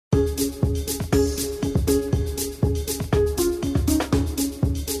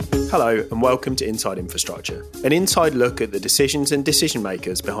Hello and welcome to Inside Infrastructure, an inside look at the decisions and decision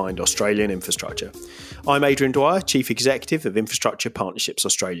makers behind Australian infrastructure. I'm Adrian Dwyer, Chief Executive of Infrastructure Partnerships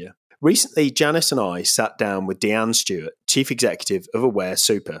Australia. Recently, Janice and I sat down with Deanne Stewart, Chief Executive of Aware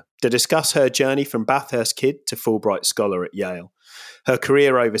Super, to discuss her journey from Bathurst kid to Fulbright Scholar at Yale, her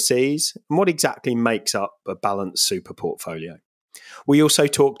career overseas, and what exactly makes up a balanced super portfolio. We also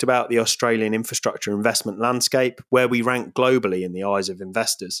talked about the Australian infrastructure investment landscape, where we rank globally in the eyes of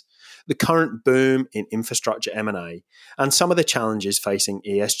investors, the current boom in infrastructure M&A, and some of the challenges facing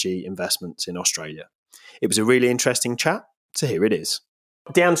ESG investments in Australia. It was a really interesting chat, so here it is.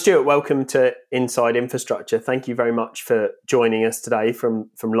 Deanne Stewart, welcome to Inside Infrastructure. Thank you very much for joining us today from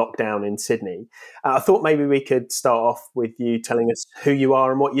lockdown in Sydney. I thought maybe we could start off with you telling us who you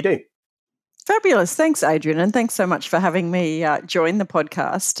are and what you do. Fabulous. Thanks, Adrian, and thanks so much for having me join the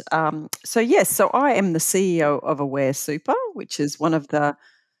podcast. So I am the CEO of Aware Super, which is one of the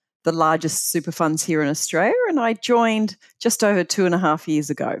largest super funds here in Australia, and I joined just over 2.5 years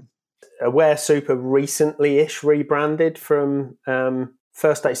ago. Aware Super recently-ish rebranded from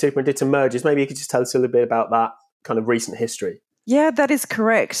First State Super and did some mergers. Maybe you could just tell us a little bit about that kind of recent history. Yeah, that is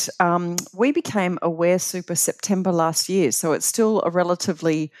correct. We became Aware Super September last year, so it's still a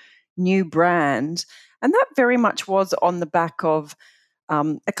relatively new brand, and that very much was on the back of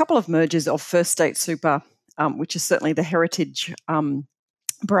a couple of mergers of First State Super, which is certainly the heritage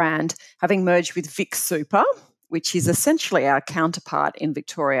brand, having merged with Vic Super, which is essentially our counterpart in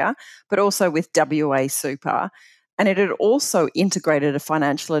Victoria, but also with WA Super. And it had also integrated a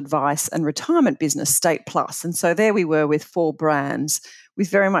financial advice and retirement business, State Plus. And so there we were with 4 brands, with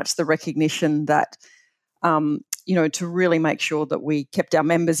very much the recognition that to really make sure that we kept our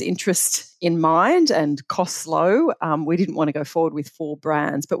members' interest in mind and costs low. We didn't want to go forward with 4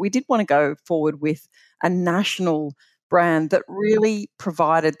 brands, but we did want to go forward with a national brand that really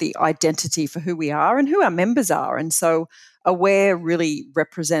provided the identity for who we are and who our members are. And so Aware really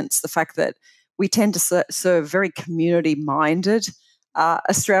represents the fact that we tend to serve very community-minded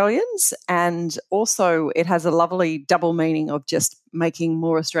Australians, and also it has a lovely double meaning of just making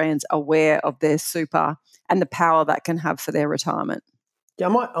more Australians aware of their super and the power that can have for their retirement. Yeah,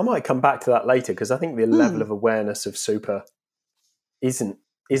 I might come back to that later, because I think the level of awareness of super isn't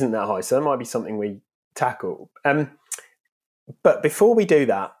that high. So that might be something we tackle. But before we do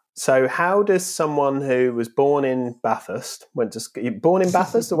that, so how does someone who was born in Bathurst, went to school in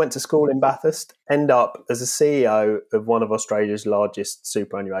Bathurst, end up as a CEO of one of Australia's largest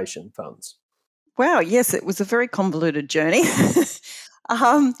superannuation funds? Wow, yes, it was a very convoluted journey.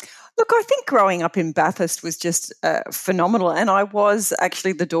 Look, I think growing up in Bathurst was just phenomenal, and I was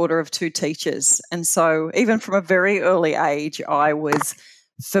actually the daughter of 2 teachers. And so even from a very early age, I was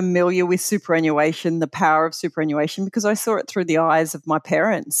familiar with superannuation, the power of superannuation, because I saw it through the eyes of my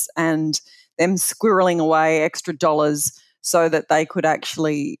parents and them squirreling away extra dollars so that they could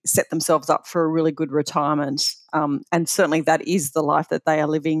actually set themselves up for a really good retirement. And certainly that is the life that they are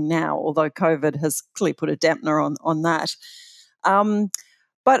living now, although COVID has clearly put a dampener on that.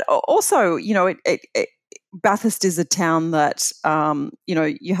 But also, Bathurst is a town that,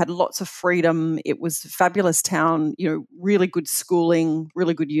 you had lots of freedom. It was a fabulous town, really good schooling,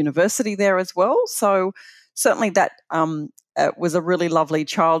 really good university there as well. So certainly that was a really lovely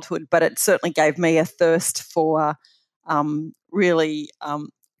childhood, but it certainly gave me a thirst for really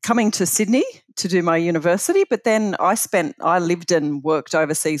coming to Sydney to do my university. But then I lived and worked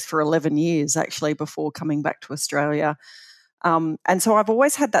overseas for 11 years actually before coming back to Australia. And so I've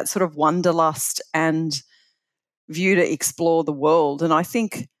always had that sort of wanderlust and view to explore the world. And I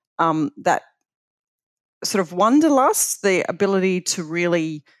think that sort of wanderlust, the ability to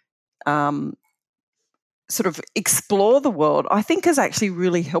really sort of explore the world, I think has actually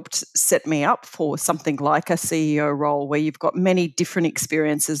really helped set me up for something like a CEO role where you've got many different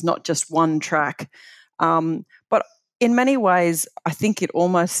experiences, not just one track. But in many ways, I think it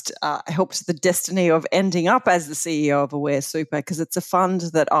almost helps the destiny of ending up as the CEO of Aware Super, because it's a fund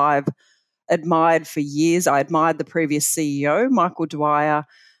that I've admired for years. I admired the previous CEO, Michael Dwyer,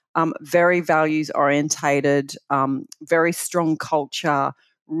 very values orientated, very strong culture,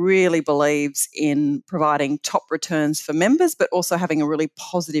 really believes in providing top returns for members, but also having a really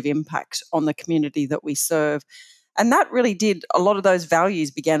positive impact on the community that we serve. And that really did, a lot of those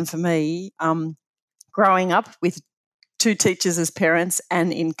values began for me growing up with 2 teachers as parents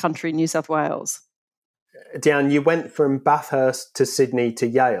and in country New South Wales. Deanne, you went from Bathurst to Sydney to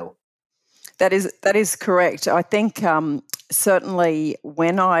Yale. That is correct. I think certainly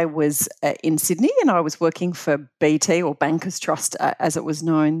when I was in Sydney and I was working for BT, or Bankers Trust as it was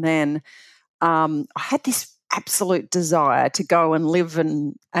known then, I had this absolute desire to go and live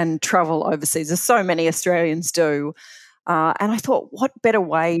and travel overseas, as so many Australians do. And I thought, what better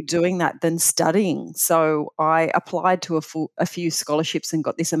way doing that than studying? So I applied to a few scholarships and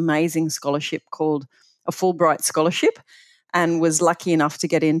got this amazing scholarship called a Fulbright Scholarship, and was lucky enough to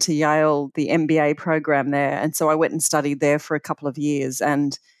get into Yale, the MBA program there. And so I went and studied there for a couple of years.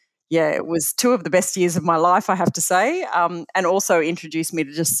 And yeah, it was two of the best years of my life, I have to say, and also introduced me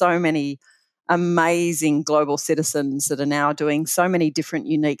to just so many amazing global citizens that are now doing so many different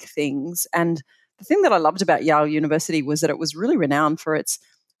unique things. And the thing that I loved about Yale University was that it was really renowned for its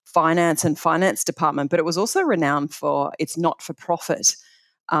finance department, but it was also renowned for its not-for-profit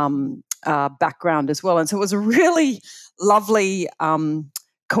background as well. And so it was a really lovely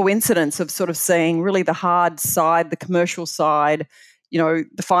coincidence of sort of seeing really the hard side, the commercial side, the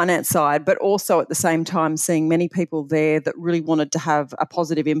finance side, but also at the same time seeing many people there that really wanted to have a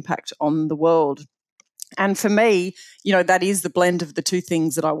positive impact on the world. And for me, that is the blend of the two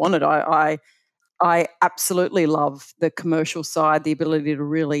things that I wanted. I absolutely love the commercial side, the ability to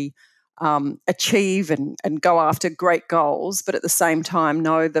really achieve and go after great goals, but at the same time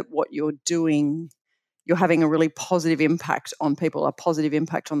know that what you're doing, you're having a really positive impact on people, a positive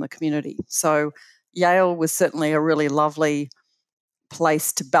impact on the community. So Yale was certainly a really lovely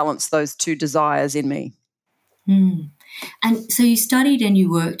place to balance those two desires in me. And so you studied and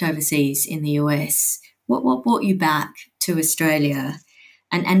you worked overseas in the US. What brought you back to Australia?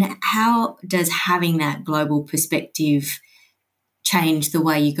 And how does having that global perspective change the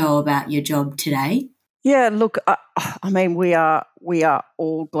way you go about your job today? Yeah, look, I mean, we are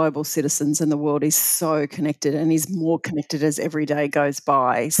all global citizens, and the world is so connected and is more connected as every day goes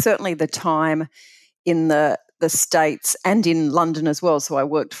by. Certainly the time in the States and in London as well. So I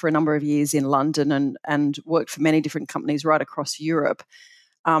worked for a number of years in London and worked for many different companies right across Europe.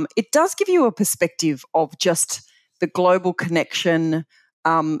 It does give you a perspective of just the global connection,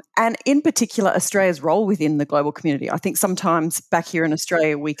 and in particular, Australia's role within the global community. I think sometimes back here in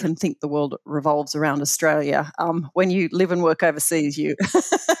Australia, we can think the world revolves around Australia. When you live and work overseas, you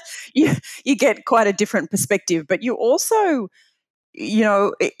get quite a different perspective, but you also,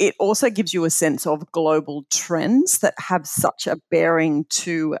 it also gives you a sense of global trends that have such a bearing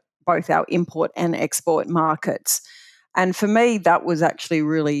to both our import and export markets. And for me, that was actually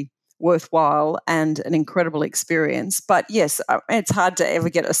really worthwhile and an incredible experience. But yes, it's hard to ever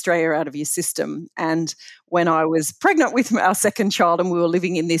get Australia out of your system. And when I was pregnant with our second child and we were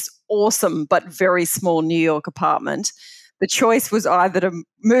living in this awesome but very small New York apartment, the choice was either to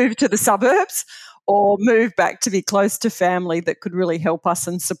move to the suburbs or move back to be close to family that could really help us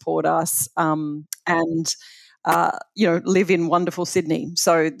and support us, and live in wonderful Sydney.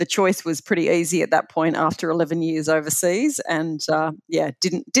 So the choice was pretty easy at that point after 11 years overseas, and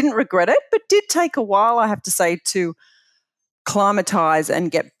didn't regret it, but did take a while, I have to say, to climatise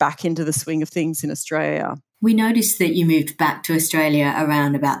and get back into the swing of things in Australia. We noticed that you moved back to Australia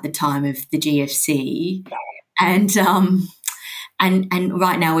around about the time of the GFC, and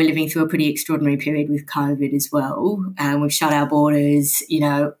right now we're living through a pretty extraordinary period with COVID as well. We've shut our borders,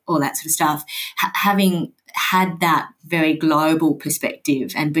 all that sort of stuff. Having had that very global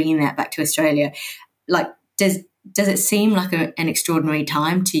perspective and bringing that back to Australia, does it seem like an extraordinary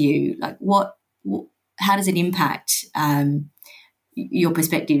time to you? How does it impact your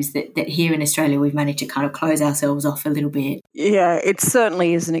perspectives that here in Australia we've managed to kind of close ourselves off a little bit? Yeah, it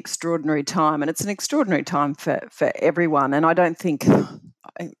certainly is an extraordinary time, and it's an extraordinary time for everyone. And I don't think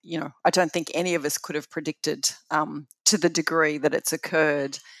any of us could have predicted to the degree that it's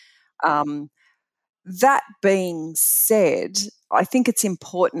occurred. That being said, I think it's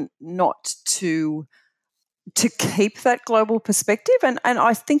important not to keep that global perspective. And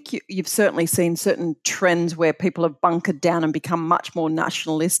I think you've certainly seen certain trends where people have bunkered down and become much more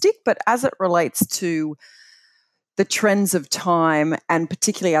nationalistic. But as it relates to the trends of time, and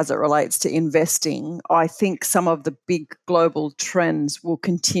particularly as it relates to investing, I think some of the big global trends will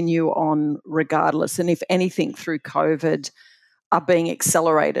continue on regardless. And if anything, through COVID, are being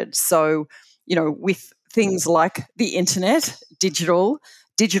accelerated. So, with things like the internet, digital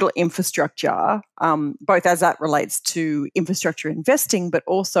infrastructure, both as that relates to infrastructure investing, but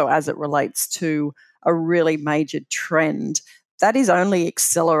also as it relates to a really major trend that is only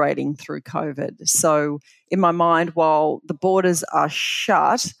accelerating through COVID. So in my mind, while the borders are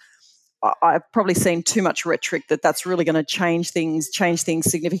shut, I've probably seen too much rhetoric that's really going to change things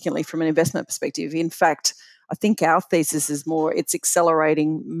significantly from an investment perspective. In fact, I think our thesis is more it's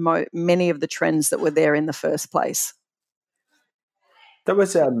accelerating many of the trends that were there in the first place. There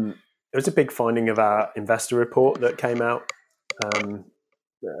was a big finding of our investor report that came out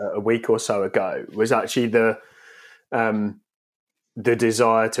a week or so ago, was actually the the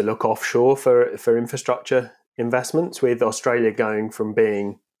desire to look offshore for infrastructure investments, with Australia going from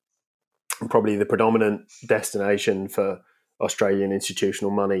being probably the predominant destination for Australian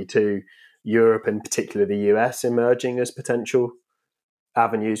institutional money to Europe and particularly the US emerging as potential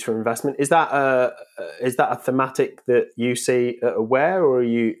avenues for investment. Is that a thematic that you see at Aware, or are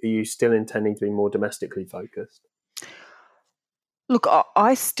you still intending to be more domestically focused? Look,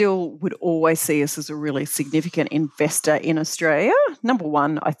 I still would always see us as a really significant investor in Australia. Number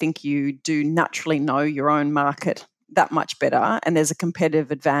one, I think you do naturally know your own market that much better, and there's a competitive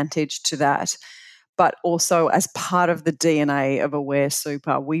advantage to that. But also, as part of the DNA of Aware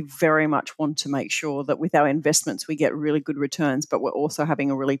Super, we very much want to make sure that with our investments, we get really good returns, but we're also having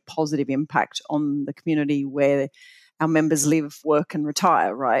a really positive impact on the community where our members live, work, and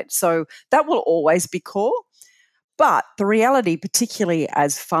retire, right? So that will always be core. But the reality, particularly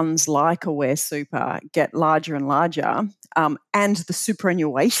as funds like Aware Super get larger and larger, and the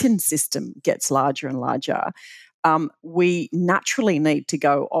superannuation system gets larger and larger, we naturally need to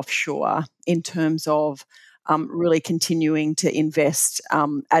go offshore in terms of really continuing to invest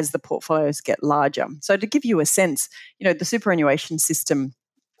as the portfolios get larger. So to give you a sense, the superannuation system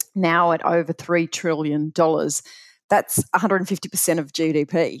now at over $3 trillion, that's 150% of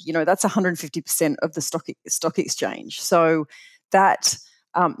GDP. That's 150% of the stock exchange. So that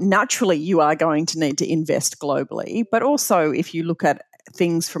naturally you are going to need to invest globally. But also if you look at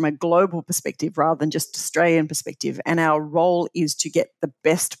things from a global perspective rather than just Australian perspective, and our role is to get the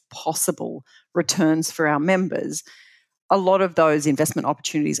best possible returns for our members, a lot of those investment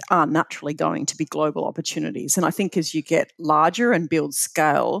opportunities are naturally going to be global opportunities. And I think as you get larger and build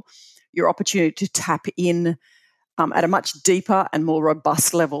scale, your opportunity to tap in at a much deeper and more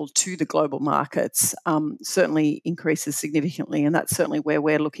robust level to the global markets certainly increases significantly. And that's certainly where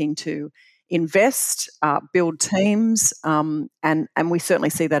we're looking to invest, build teams, and we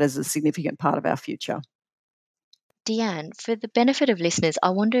certainly see that as a significant part of our future. Deanne, for the benefit of listeners, I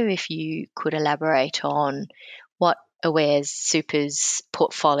wonder if you could elaborate on what Aware Super's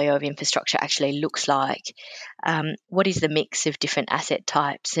portfolio of infrastructure actually looks like. What is the mix of different asset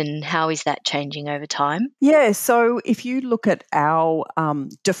types and how is that changing over time? Yeah, so if you look at our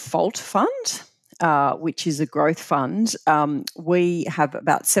default fund, which is a growth fund, we have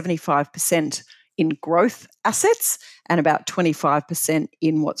about 75% in growth assets and about 25%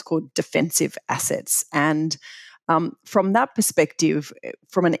 in what's called defensive assets. And from that perspective,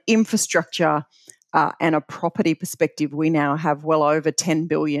 from an infrastructure and a property perspective, we now have well over 10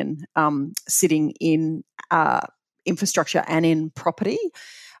 billion sitting in infrastructure and in property,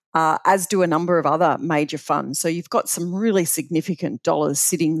 as do a number of other major funds. So you've got some really significant dollars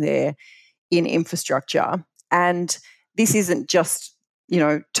sitting there in infrastructure. And this isn't just,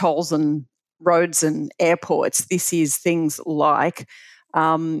 tolls and roads and airports. This is things like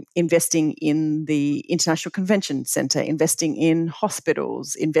investing in the International Convention Centre, investing in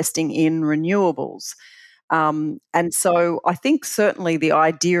hospitals, investing in renewables. And so I think certainly the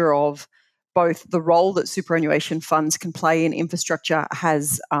idea of both the role that superannuation funds can play in infrastructure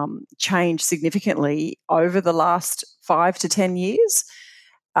has changed significantly over the last 5 to 10 years.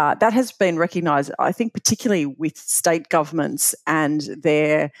 That has been recognised, I think, particularly with state governments and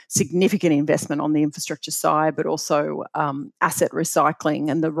their significant investment on the infrastructure side, but also asset recycling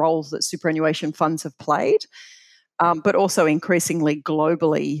and the roles that superannuation funds have played, but also increasingly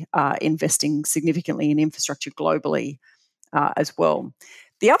globally investing significantly in infrastructure globally as well.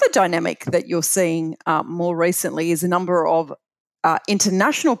 The other dynamic that you're seeing more recently is a number of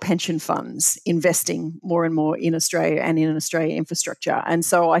international pension funds investing more and more in Australia and in Australia infrastructure. And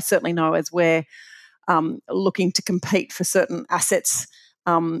so I certainly know as we're looking to compete for certain assets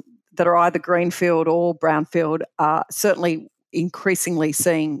that are either greenfield or brownfield, certainly increasingly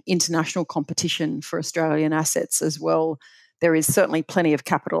seeing international competition for Australian assets as well. There is certainly plenty of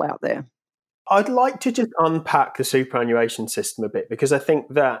capital out there. I'd like to just unpack the superannuation system a bit, because I think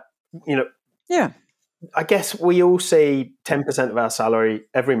that, I guess we all see 10% of our salary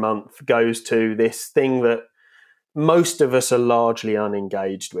every month goes to this thing that most of us are largely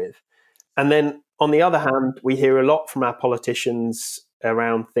unengaged with. And then on the other hand, we hear a lot from our politicians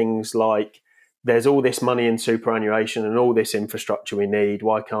around things like, there's all this money in superannuation and all this infrastructure we need.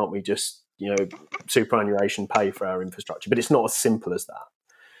 Why can't we just, superannuation pay for our infrastructure? But it's not as simple as that.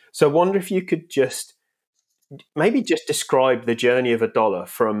 So I wonder if you could just describe the journey of a dollar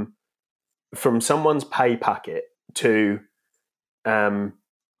from someone's pay packet to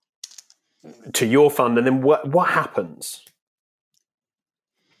your fund, and then what happens?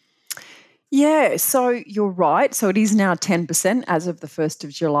 Yeah, so you're right. So it is now 10% as of the 1st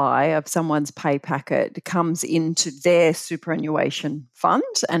of July of someone's pay packet comes into their superannuation fund.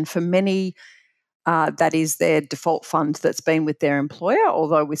 And for many, that is their default fund that's been with their employer,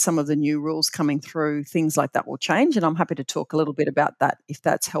 although with some of the new rules coming through, things like that will change. And I'm happy to talk a little bit about that if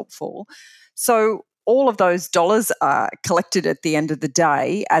that's helpful. So all of those dollars are collected at the end of the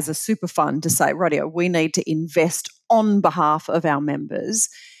day as a super fund to say, rightio, we need to invest on behalf of our members.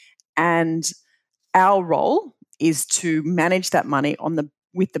 And our role is to manage that money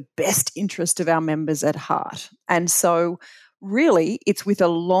with the best interest of our members at heart. And so really it's with a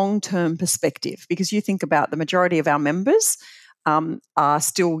long-term perspective, because you think about the majority of our members are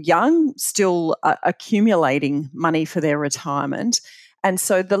still young, still accumulating money for their retirement. And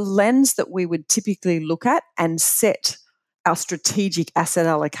so the lens that we would typically look at and set our strategic asset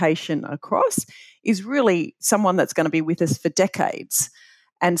allocation across is really someone that's going to be with us for decades.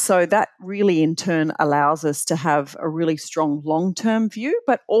 And so that really in turn allows us to have a really strong long-term view,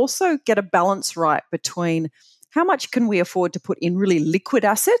 but also get a balance right between how much can we afford to put in really liquid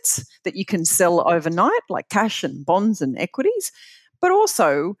assets that you can sell overnight, like cash and bonds and equities, but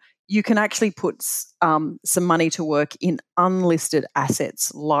also you can actually put some money to work in unlisted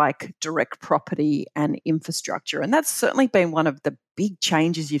assets like direct property and infrastructure. And that's certainly been one of the big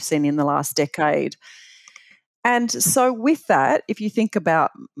changes you've seen in the last decade. And so with that, if you think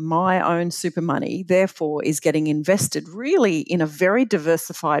about my own super money, therefore, is getting invested really in a very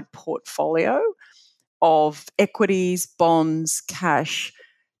diversified portfolio of equities, bonds, cash,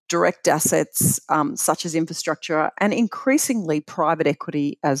 direct assets, such as infrastructure, and increasingly private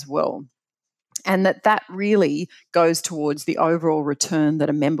equity as well. And that really goes towards the overall return that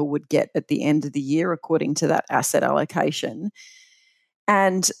a member would get at the end of the year according to that asset allocation.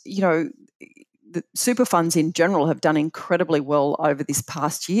 And, the super funds in general have done incredibly well over this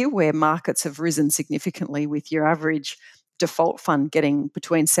past year, where markets have risen significantly, with your average default fund getting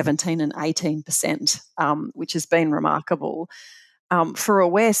between 17 and 18%, which has been remarkable. For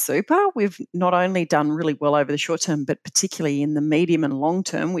Aware Super, we've not only done really well over the short term, but particularly in the medium and long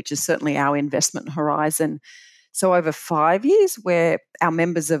term, which is certainly our investment horizon. So over 5 years, where our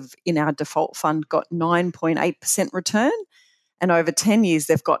members have in our default fund got 9.8% return, and over 10 years,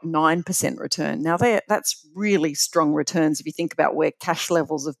 they've got 9% return. Now, that's really strong returns if you think about where cash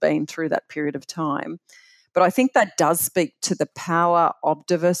levels have been through that period of time. But I think that does speak to the power of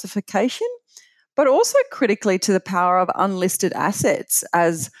diversification, but also critically to the power of unlisted assets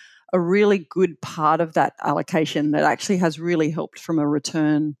as a really good part of that allocation that actually has really helped from a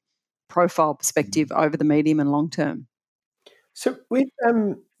return profile perspective over the medium and long term. So with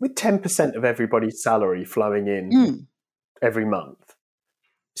 10% of everybody's salary flowing in every month,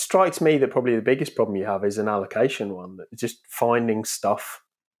 it strikes me that probably the biggest problem you have is an allocation one, that just finding stuff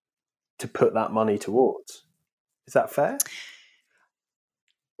to put that money towards. Is that fair?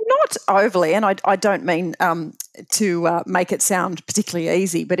 Not overly, and I don't mean to make it sound particularly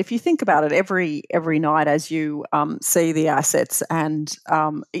easy, but if you think about it, every night as you see the assets, and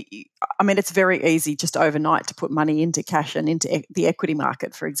it's very easy just overnight to put money into cash and into the equity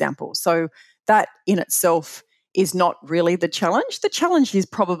market, for example. So that in itself is not really the challenge. The challenge is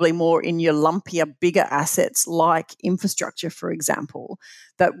probably more in your lumpier, bigger assets like infrastructure, for example,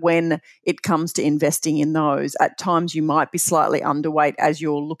 that when it comes to investing in those, at times you might be slightly underweight as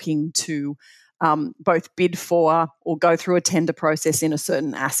you're looking to both bid for or go through a tender process in a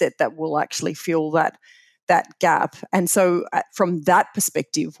certain asset that will actually fill that gap. And so from that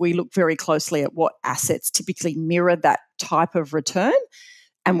perspective, we look very closely at what assets typically mirror that type of return,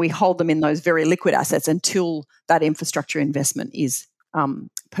 and we hold them in those very liquid assets until that infrastructure investment is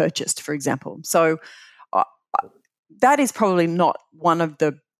purchased, for example. So that is probably not one of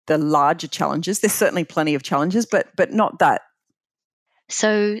the larger challenges. There's certainly plenty of challenges, but not that.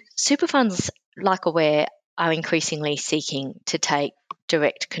 So super funds like Aware are increasingly seeking to take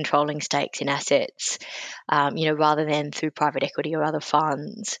direct controlling stakes in assets, rather than through private equity or other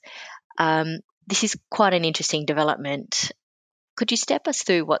funds. This is quite an interesting development. Could you step us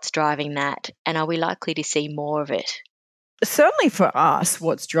through what's driving that, and are we likely to see more of it? Certainly for us,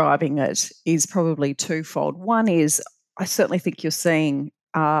 what's driving it is probably twofold. One is I certainly think you're seeing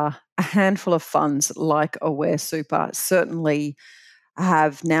a handful of funds like Aware Super certainly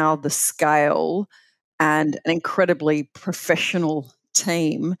have now the scale and an incredibly professional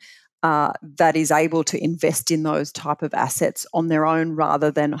team that is able to invest in those type of assets on their own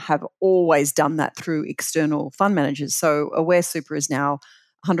rather than have always done that through external fund managers. So Aware Super is now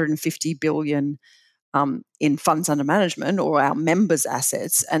 150 billion in funds under management, or our members'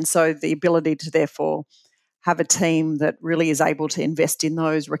 assets. And so the ability to therefore have a team that really is able to invest in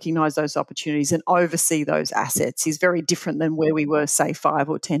those, recognise those opportunities and oversee those assets is very different than where we were, say, 5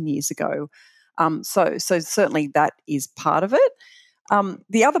 or 10 years ago. So certainly that is part of it.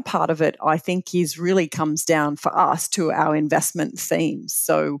 The other part of it, I think, is really comes down for us to our investment themes.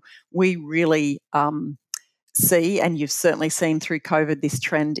 So we really see, and you've certainly seen through COVID, this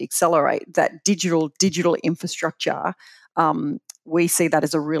trend accelerate, that digital infrastructure. We see that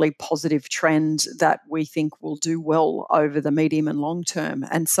as a really positive trend that we think will do well over the medium and long term.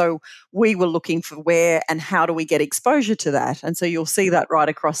 And so we were looking for where and how do we get exposure to that. And so you'll see that right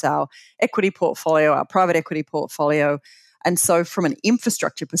across our equity portfolio, our private equity portfolio. And so from an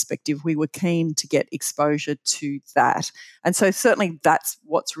infrastructure perspective, we were keen to get exposure to that. And so certainly that's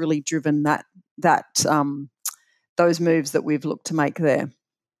what's really driven those moves that we've looked to make there.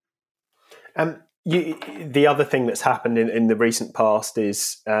 The other thing that's happened in the recent past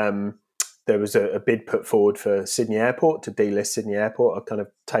is there was a bid put forward for Sydney Airport to delist Sydney Airport, or kind of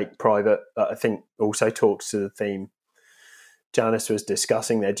take private. I think also talks to the theme Janice was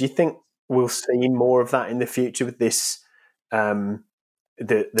discussing there. Do you think we'll see more of that in the future with this, the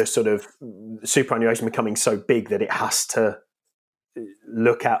sort of superannuation becoming so big that it has to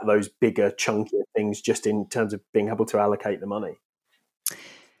look at those bigger, chunkier things just in terms of being able to allocate the money?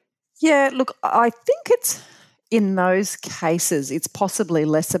 Yeah, look, I think it's in those cases, it's possibly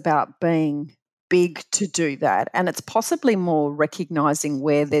less about being big to do that. And it's possibly more recognising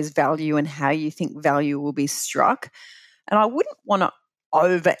where there's value and how you think value will be struck. And I wouldn't want to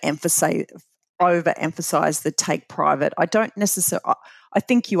overemphasize the take private. I don't necessarily, I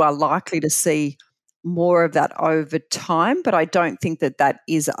think you are likely to see more of that over time, but I don't think that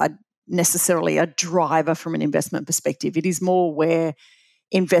is necessarily a driver from an investment perspective. It is more where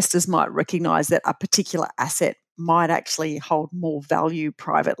investors might recognise that a particular asset might actually hold more value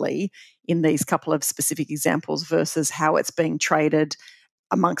privately in these couple of specific examples versus how it's being traded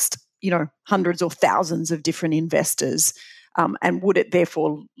amongst, hundreds or thousands of different investors. And would it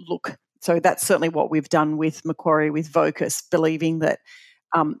therefore look, so that's certainly what we've done with Macquarie, with Vocus, believing that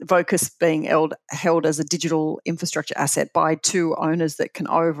Vocus being held as a digital infrastructure asset by two owners that can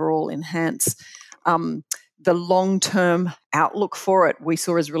overall enhance the long-term outlook for it, we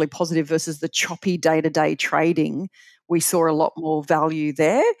saw as really positive versus the choppy day-to-day trading. We saw a lot more value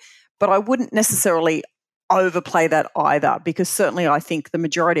there, but I wouldn't necessarily overplay that either, because certainly I think the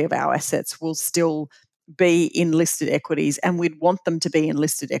majority of our assets will still be in listed equities, and we'd want them to be in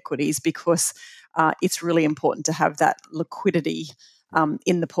listed equities because it's really important to have that liquidity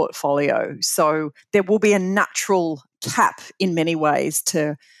in the portfolio. So there will be a natural cap in many ways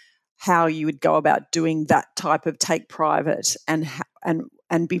to how you would go about doing that type of take private, and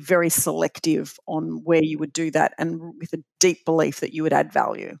be very selective on where you would do that, and with a deep belief that you would add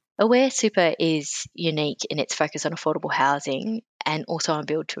value. Aware Super is unique in its focus on affordable housing and also on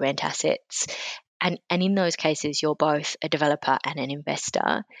build to rent assets. And in those cases, you're both a developer and an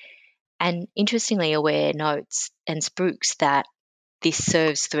investor. And interestingly, Aware notes and spooks that this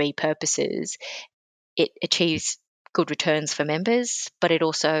serves three purposes. It achieves good returns for members, but it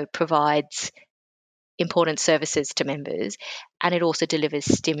also provides important services to members, and it also delivers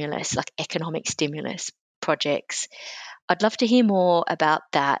stimulus, like economic stimulus projects. I'd love to hear more about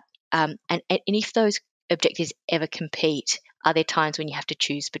that. And if those objectives ever compete, are there times when you have to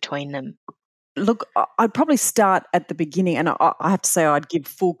choose between them? Look, I'd probably start at the beginning, and I have to say I'd give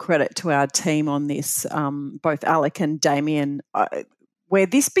full credit to our team on this, both Alec and Damien. Where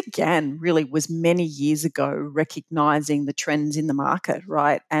this began really was many years ago, recognising the trends in the market,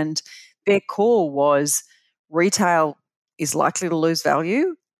 right? And their core was retail is likely to lose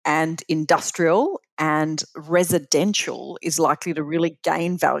value, and industrial and residential is likely to really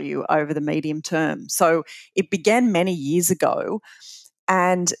gain value over the medium term. So it began many years ago,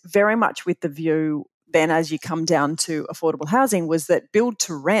 and very much with the view then, as you come down to affordable housing, was that build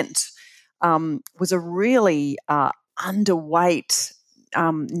to rent was a really underweight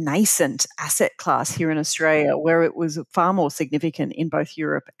nascent asset class here in Australia, where it was far more significant in both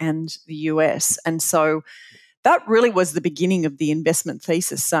Europe and the US. And so that really was the beginning of the investment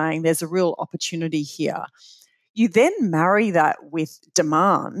thesis, saying there's a real opportunity here. You then marry that with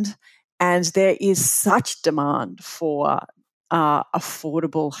demand, and there is such demand for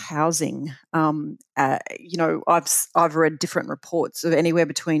affordable housing. I've read different reports of anywhere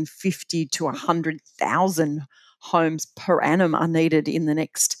between 50 to 100,000 homes per annum are needed in the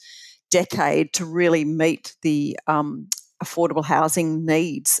next decade to really meet the affordable housing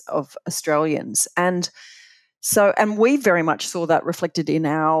needs of Australians. And we very much saw that reflected in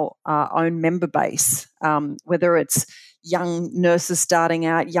our own member base, whether it's young nurses starting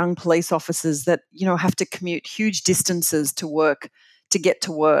out, young police officers that, have to commute huge distances to get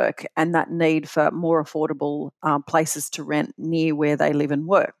to work, and that need for more affordable places to rent near where they live and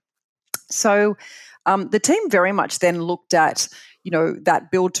work. So the team very much then looked at, that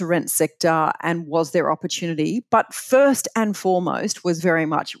build to rent sector and was there opportunity. But first and foremost was very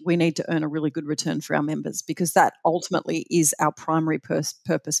much we need to earn a really good return for our members, because that ultimately is our primary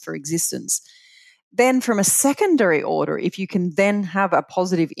purpose for existence. Then from a secondary order, if you can then have a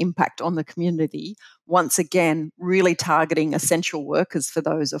positive impact on the community, once again, really targeting essential workers for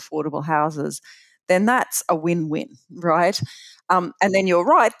those affordable houses, then that's a win-win, right? And then you're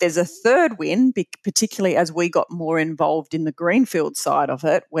right, there's a third win, particularly as we got more involved in the greenfield side of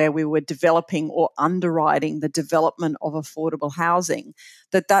it, where we were developing or underwriting the development of affordable housing,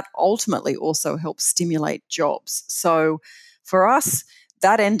 that ultimately also helps stimulate jobs. So for us,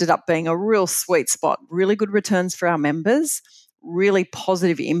 that ended up being a real sweet spot, really good returns for our members, really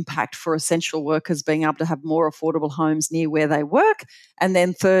positive impact for essential workers being able to have more affordable homes near where they work, and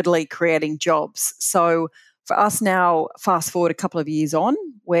then thirdly, creating jobs. So for us now, fast forward a couple of years on,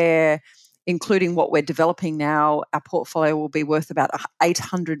 where including what we're developing now, our portfolio will be worth about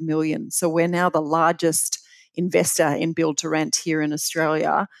 800 million. So we're now the largest investor in build to rent here in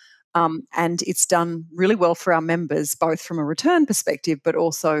Australia. And it's done really well for our members, both from a return perspective, but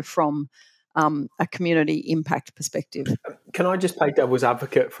also from a community impact perspective. Can I just play devil's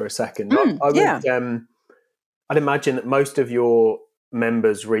advocate for a second? I'd imagine that most of your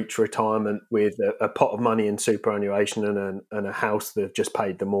members reach retirement with a pot of money in superannuation and a house they've just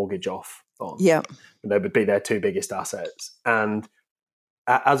paid the mortgage off on. Yeah. They would be their two biggest assets. And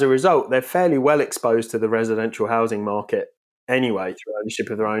as a result, they're fairly well exposed to the residential housing market anyway through ownership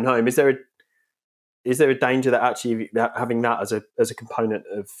of their own home. Is there a danger that actually having that as a component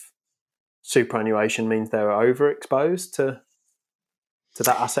of superannuation means they're overexposed to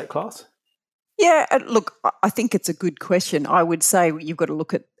that asset class? Yeah, look, I think it's a good question. I would say you've got to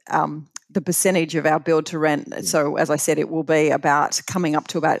look at the percentage of our build to rent. So as I said, it will be coming up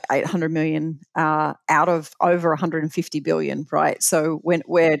to about 800 million out of over 150 billion, right? So when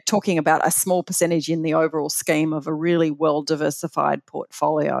we're talking about a small percentage in the overall scheme of a really well-diversified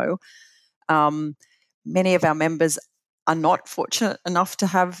portfolio, many of our members are not fortunate enough to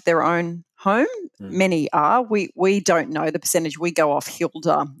have their own home. Many are. We don't know the percentage. We go off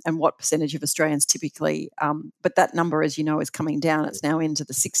Hilda and what percentage of Australians typically, but that number, as you know, is coming down. It's now into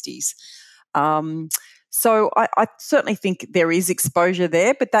the 60s. So I certainly think there is exposure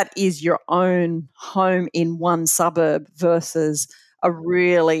there, but that is your own home in one suburb versus a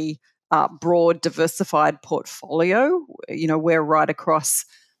really broad, diversified portfolio. We're right across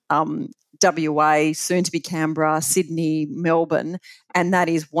WA, soon to be Canberra, Sydney, Melbourne, and that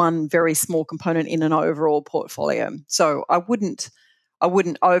is one very small component in an overall portfolio. So I wouldn't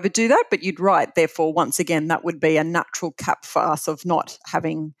overdo that, but you'd right. Therefore, once again, that would be a natural cap for us of not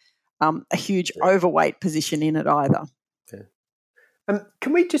having a huge overweight position in it either. Yeah.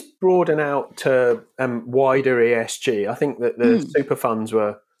 Can we just broaden out to wider ESG? I think that the super funds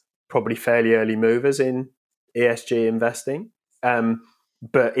were probably fairly early movers in ESG investing.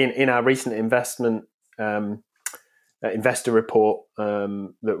 But in our recent investor report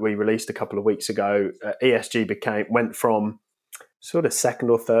that we released a couple of weeks ago, ESG went from sort of second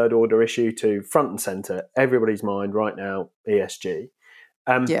or third order issue to front and center, everybody's mind right now, ESG.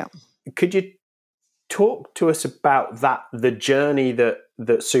 Could you talk to us about that, the journey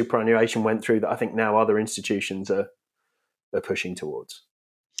that superannuation went through that I think now other institutions are pushing towards?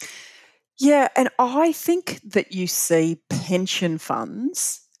 Yeah, and I think that you see pension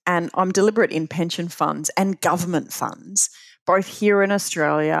funds, and I'm deliberate in pension funds and government funds, both here in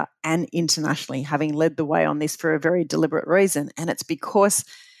Australia and internationally, having led the way on this for a very deliberate reason. And it's because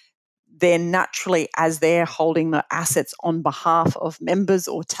they're naturally, as they're holding the assets on behalf of members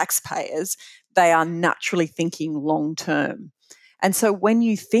or taxpayers, they are naturally thinking long term. And so when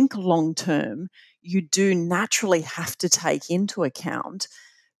you think long term, you do naturally have to take into account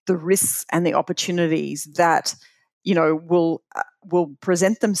the risks and the opportunities that will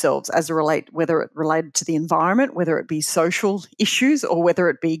present themselves whether it related to the environment, whether it be social issues, or whether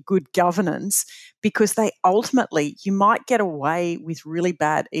it be good governance, because they ultimately, you might get away with really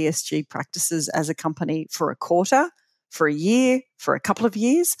bad ESG practices as a company for a quarter, for a year, for a couple of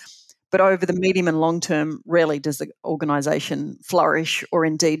years, but over the medium and long term, rarely does the organisation flourish or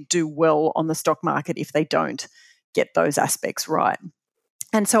indeed do well on the stock market if they don't get those aspects right.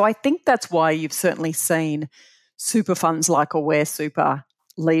 And so I think that's why you've certainly seen super funds like Aware Super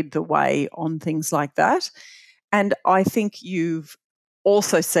lead the way on things like that. And I think you've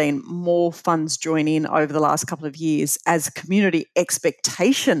also seen more funds join in over the last couple of years as community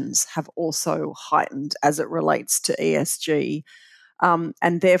expectations have also heightened as it relates to ESG.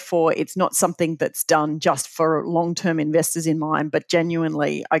 And therefore, it's not something that's done just for long-term investors in mind, but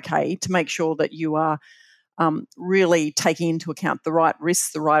genuinely, okay, to make sure that you are really taking into account the right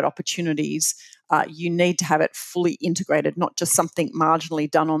risks, the right opportunities. You need to have it fully integrated, not just something marginally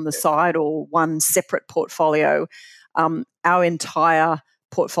done on the side or one separate portfolio. Our entire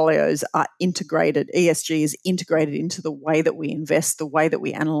portfolios are integrated. ESG is integrated into the way that we invest, the way that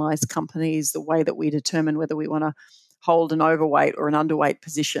we analyse companies, the way that we determine whether we want to hold an overweight or an underweight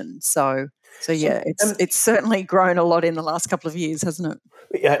position. So yeah, it's certainly grown a lot in the last couple of years, hasn't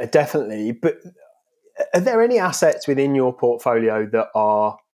it? Yeah, definitely. But are there any assets within your portfolio that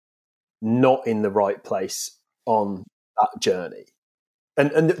are not in the right place on that journey?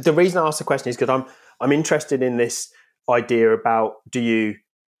 And the reason I ask the question is because I'm interested in this idea about, do you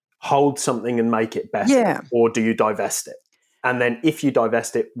hold something and make it better, or do you divest it? And then if you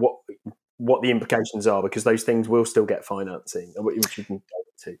divest it, what the implications are, because those things will still get financing, which you can go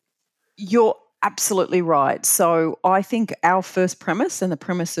to. You're absolutely right. So I think our first premise, and the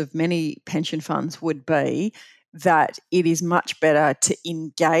premise of many pension funds, would be that it is much better to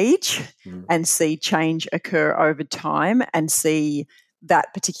engage and see change occur over time and see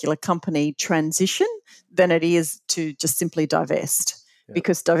that particular company transition than it is to just simply divest.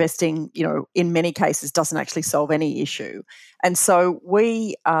 Because divesting, in many cases doesn't actually solve any issue. And so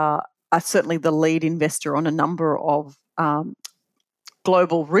we are certainly the lead investor on a number of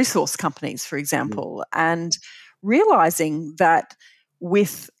global resource companies, for example, and realising that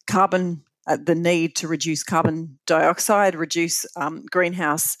with carbon, the need to reduce carbon dioxide, reduce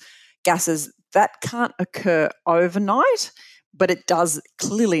greenhouse gases, that can't occur overnight, but it does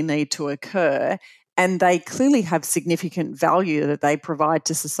clearly need to occur. And they clearly have significant value that they provide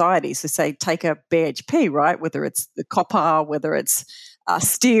to society. So say, take a BHP, right? Whether it's the copper, whether it's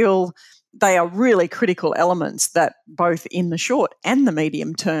steel, they are really critical elements that both in the short and the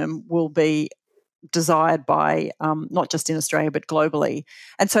medium term will be desired by not just in Australia but globally.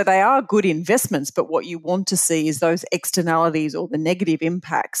 And so they are good investments, but what you want to see is those externalities or the negative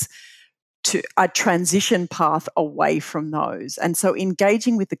impacts to a transition path away from those. And so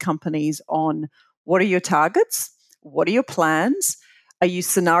engaging with the companies on what are your targets, what are your plans, are you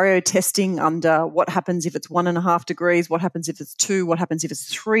scenario testing under what happens if it's 1.5 degrees, what happens if it's 2, what happens if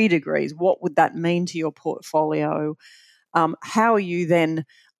it's 3 degrees, what would that mean to your portfolio? How are you then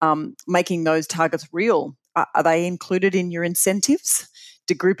making those targets real? Are they included in your incentives?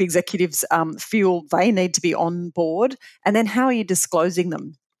 Do group executives feel they need to be on board? And then how are you disclosing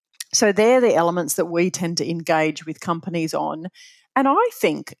them? So they're the elements that we tend to engage with companies on. And I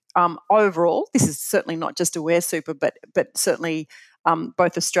think overall, this is certainly not just Aware Super, but certainly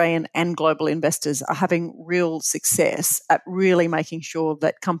both Australian and global investors are having real success at really making sure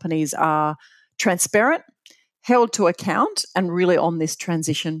that companies are transparent, held to account, and really on this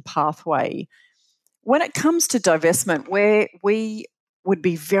transition pathway. When it comes to divestment, where we would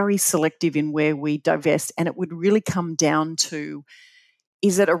be very selective in where we divest, and it would really come down to,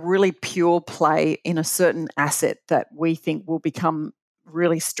 is it a really pure play in a certain asset that we think will become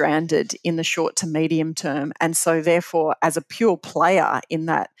really stranded in the short to medium term? And so therefore, as a pure player in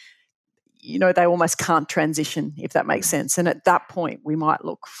that, they almost can't transition, if that makes sense. And at that point, we might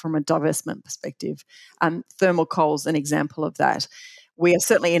look from a divestment perspective. Thermal coal's an example of that. We are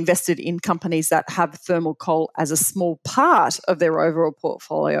certainly invested in companies that have thermal coal as a small part of their overall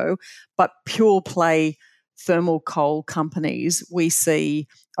portfolio, but pure play thermal coal companies we see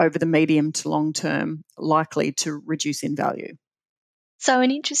over the medium to long term likely to reduce in value. So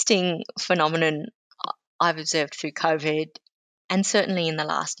an interesting phenomenon I've observed through COVID, and certainly in the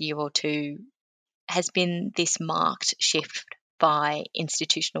last year or two, has been this marked shift by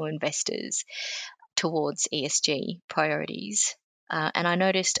institutional investors towards ESG priorities. And I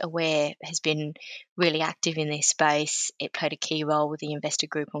noticed Aware has been really active in this space. It played a key role with the investor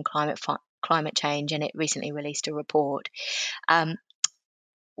group on climate change, and it recently released a report.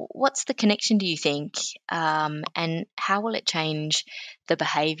 What's the connection, do you think, and how will it change the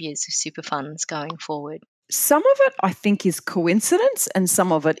behaviours of super funds going forward? Some of it, I think, is coincidence, and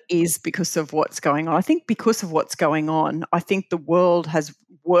some of it is because of what's going on. I think because of what's going on, I think the world has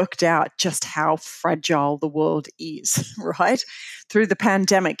worked out just how fragile the world is, right? Through the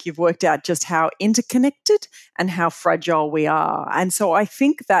pandemic, you've worked out just how interconnected and how fragile we are. And so I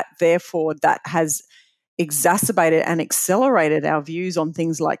think that, therefore, that has exacerbated and accelerated our views on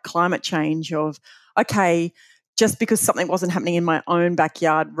things like climate change of, okay, just because something wasn't happening in my own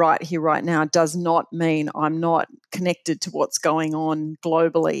backyard right here, right now, does not mean I'm not connected to what's going on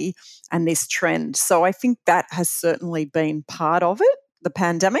globally and this trend. So I think that has certainly been part of it, the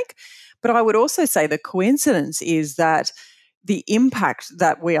pandemic. But I would also say the coincidence is that the impact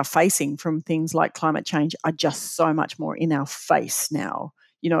that we are facing from things like climate change are just so much more in our face now.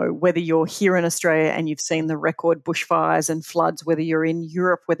 You know, whether you're here in Australia and you've seen the record bushfires and floods, whether you're in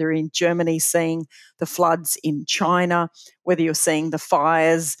Europe, whether you're in Germany seeing the floods in China, whether you're seeing the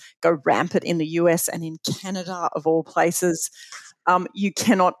fires go rampant in the US and in Canada, of all places, you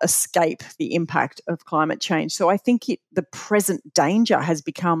cannot escape the impact of climate change. So I think the present danger has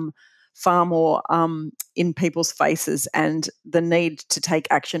become far more in people's faces and the need to take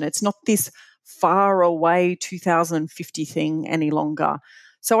action. It's not this far away 2050 thing any longer.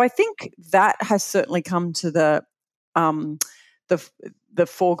 So I think that has certainly come to the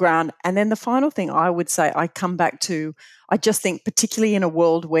foreground. And then the final thing I would say, I come back to, I just think particularly in a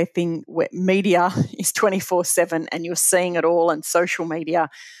world where media is 24/7 and you're seeing it all, and social media,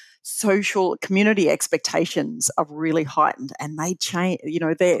 social community expectations are really heightened, and they change. You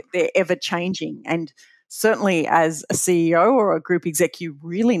know, they're ever changing. And certainly as a CEO or a group exec, you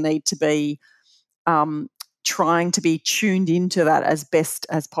really need to be trying to be tuned into that as best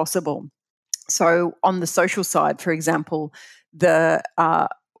as possible. So on the social side, for example, the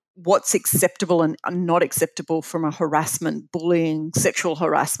what's acceptable and not acceptable from a harassment, bullying, sexual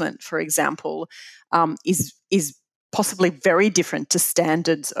harassment, for example, is possibly very different to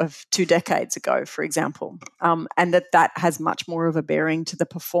standards of 2 decades ago, for example, and that has much more of a bearing to the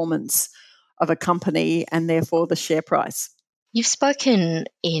performance of a company and therefore the share price. You've spoken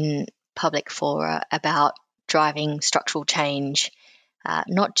in public fora about driving structural change,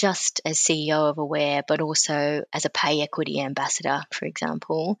 not just as CEO of Aware, but also as a pay equity ambassador, for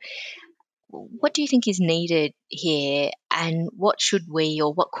example. What do you think is needed here, and what should we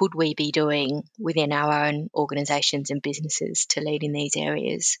or what could we be doing within our own organisations and businesses to lead in these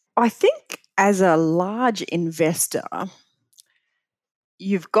areas? I think as a large investor,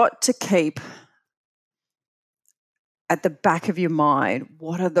 you've got to keep at the back of your mind,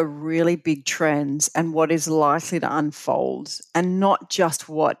 what are the really big trends and what is likely to unfold, and not just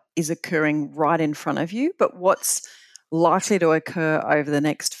what is occurring right in front of you, but what's likely to occur over the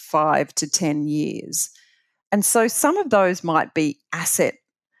next 5 to 10 years. And so some of those might be asset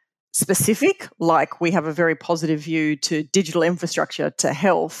specific, like we have a very positive view to digital infrastructure, to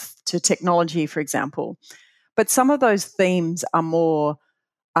health, to technology, for example. But some of those themes are more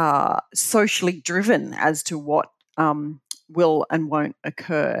socially driven as to what will and won't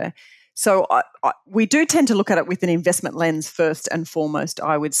occur. So we do tend to look at it with an investment lens first and foremost,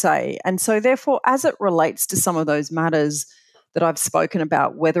 I would say. And so therefore, as it relates to some of those matters that I've spoken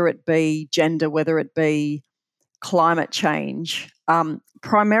about, whether it be gender, whether it be climate change,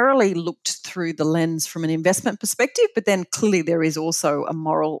 primarily looked through the lens from an investment perspective, but then clearly there is also a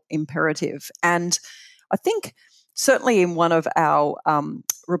moral imperative. And I think certainly in one of our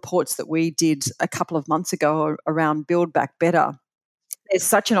reports that we did a couple of months ago around Build Back Better, there's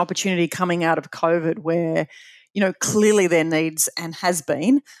such an opportunity coming out of COVID where, you know, clearly there needs and has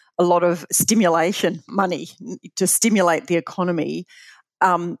been a lot of stimulation money to stimulate the economy.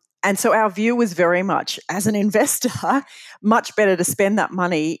 And so our view was very much, as an investor, much better to spend that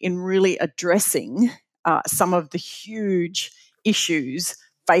money in really addressing some of the huge issues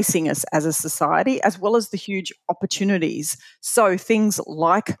facing us as a society, as well as the huge opportunities. So things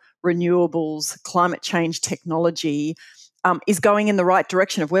like renewables, climate change technology is going in the right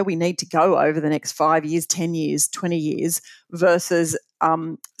direction of where we need to go over the next 5 years, 10 years, 20 years, versus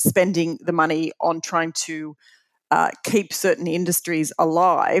spending the money on trying to keep certain industries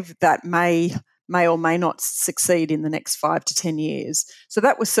alive that may or may not succeed in the next 5 to 10 years. So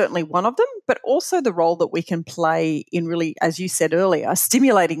that was certainly one of them, but also the role that we can play in really, as you said earlier,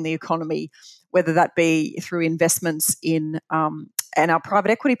 stimulating the economy, whether that be through investments in our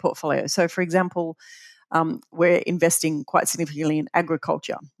private equity portfolio. So, for example, we're investing quite significantly in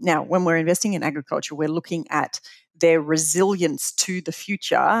agriculture. Now, when we're investing in agriculture, we're looking at their resilience to the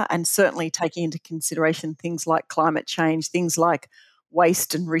future and certainly taking into consideration things like climate change, things like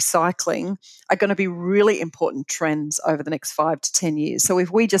waste and recycling are going to be really important trends over the next 5 to 10 years. So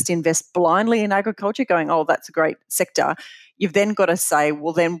if we just invest blindly in agriculture going, oh, that's a great sector, you've then got to say,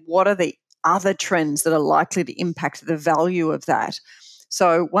 well, then what are the other trends that are likely to impact the value of that?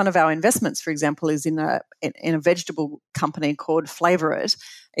 So one of our investments, for example, is in a vegetable company called Flavour It.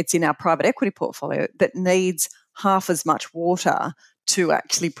 It's in our private equity portfolio that needs half as much water to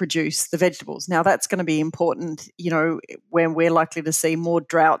actually produce the vegetables. Now, that's going to be important, you know, when we're likely to see more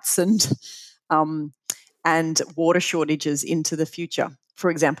droughts and and water shortages into the future, for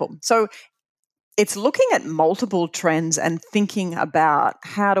example. So it's looking at multiple trends and thinking about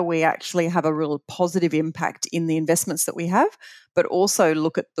how do we actually have a real positive impact in the investments that we have, but also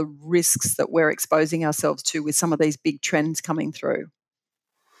look at the risks that we're exposing ourselves to with some of these big trends coming through.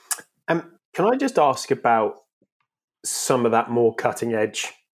 Can I just ask about some of that more cutting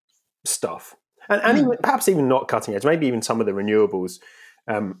edge stuff? And even, perhaps even not cutting edge, maybe even some of the renewables,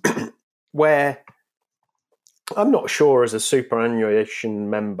 where I'm not sure as a superannuation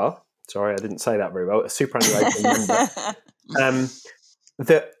member, sorry, I didn't say that very well, a superannuation member,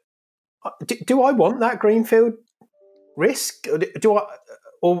 that do I want that greenfield risk?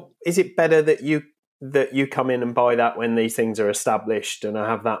 Or is it better that you come in and buy that when these things are established and I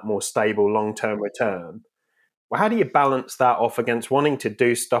have that more stable long-term return? Well, how do you balance that off against wanting to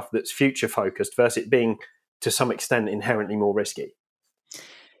do stuff that's future focused versus it being to some extent inherently more risky?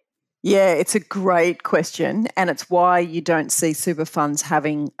 Yeah, it's a great question, and it's why you don't see super funds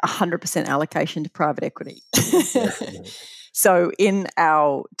having 100% allocation to private equity. So in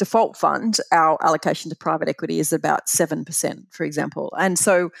our default fund, our allocation to private equity is about 7%, for example. And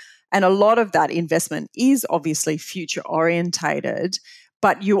a lot of that investment is obviously future orientated,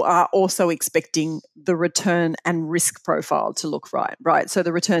 but you are also expecting the return and risk profile to look right? So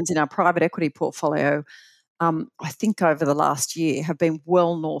the returns in our private equity portfolio, I think over the last year have been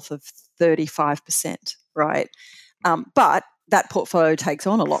well north of 35%, right? But that portfolio takes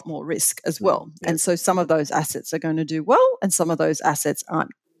on a lot more risk as well. Yeah. And so some of those assets are going to do well and some of those assets aren't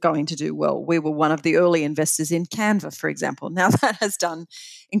going to do well. We were one of the early investors in Canva, for example. Now that has done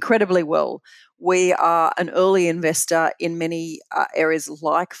incredibly well. We are an early investor in many areas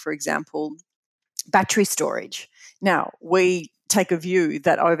like, for example, battery storage. Now, we take a view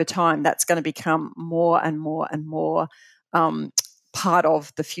that over time that's going to become more and more and more part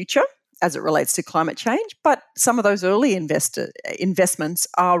of the future as it relates to climate change. But some of those early investments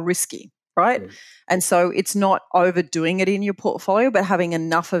are risky, right? Mm. And so it's not overdoing it in your portfolio, but having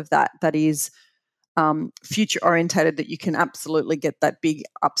enough of that is future orientated that you can absolutely get that big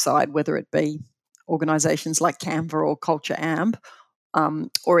upside, whether it be organisations like Canva or Culture Amp,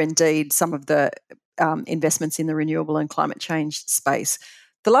 or indeed some of the investments in the renewable and climate change space.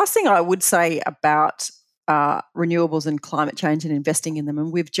 The last thing I would say about renewables and climate change and investing in them,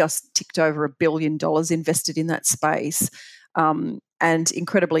 and we've just ticked over $1 billion invested in that space, and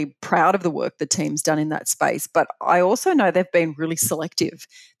incredibly proud of the work the team's done in that space. But I also know they've been really selective.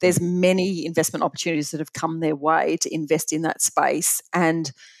 There's many investment opportunities that have come their way to invest in that space,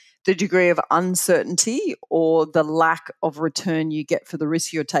 and the degree of uncertainty or the lack of return you get for the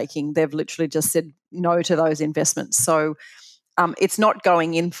risk you're taking, they've literally just said no to those investments. So it's not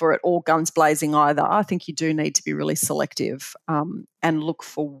going in for it all guns blazing either. I think you do need to be really selective and look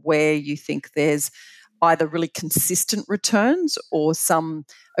for where you think there's either really consistent returns or some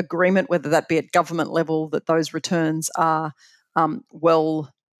agreement, whether that be at government level, that those returns are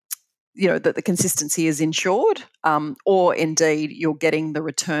that the consistency is ensured, or indeed you're getting the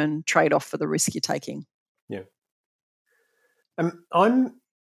return trade-off for the risk you're taking. Yeah. I'm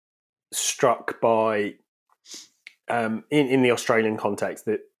struck by, in the Australian context,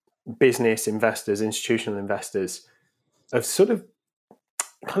 that business investors, institutional investors have sort of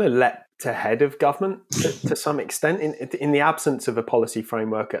kind of leapt ahead of government to some extent in the absence of a policy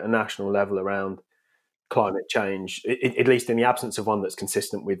framework at a national level around climate change, at least in the absence of one that's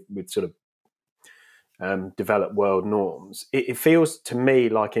consistent with sort of developed world norms. It feels to me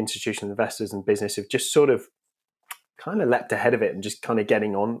like institutional investors and business have just sort of kind of leapt ahead of it and just kind of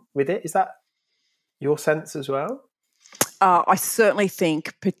getting on with it. Is that your sense as well? I certainly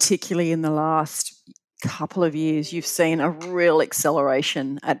think, particularly in the last couple of years, you've seen a real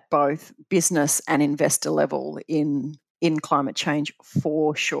acceleration at both business and investor level in climate change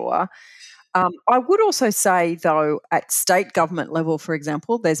for sure. I would also say, though, at state government level, for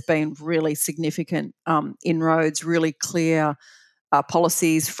example, there's been really significant inroads, really clear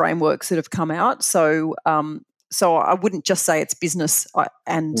policies, frameworks that have come out. So I wouldn't just say it's business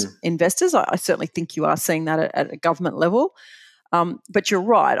and investors. I certainly think you are seeing that at a government level. But you're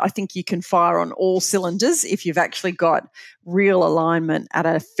right. I think you can fire on all cylinders if you've actually got real alignment at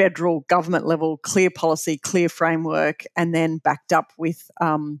a federal government level, clear policy, clear framework, and then backed up with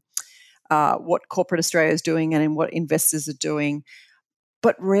what corporate Australia is doing and in what investors are doing.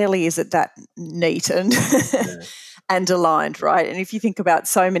 But rarely is it that neat and and aligned, right? And if you think about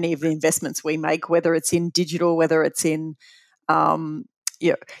so many of the investments we make, whether it's in digital, whether it's in,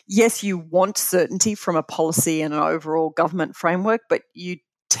 yes, you want certainty from a policy and an overall government framework, but you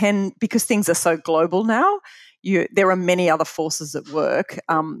because things are so global now, there are many other forces at work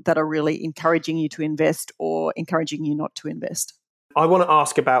that are really encouraging you to invest or encouraging you not to invest. I want to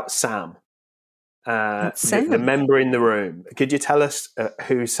ask about Sam, the member in the room. Could you tell us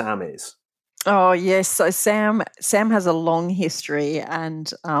who Sam is? Oh, yes. So Sam has a long history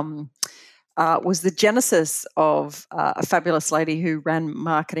and was the genesis of a fabulous lady who ran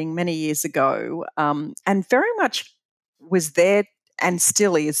marketing many years ago, and very much was there and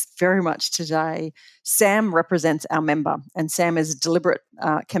still is very much today. Sam represents our member, and Sam is deliberate,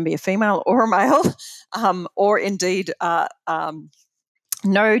 can be a female or a male, or indeed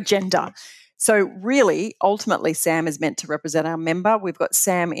no gender. So really, ultimately, Sam is meant to represent our member. We've got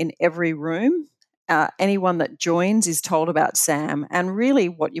Sam in every room. Anyone that joins is told about Sam. And really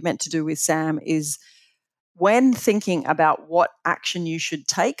what you're meant to do with Sam is, when thinking about what action you should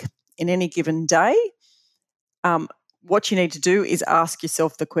take in any given day, what you need to do is ask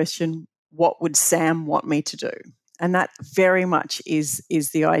yourself the question, what would Sam want me to do? And that very much is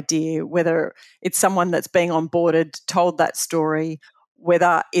the idea, whether it's someone that's being onboarded, told that story,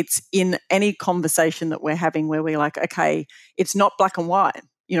 whether it's in any conversation that we're having where we're like, okay, it's not black and white,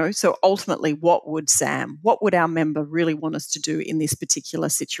 so ultimately what would our member really want us to do in this particular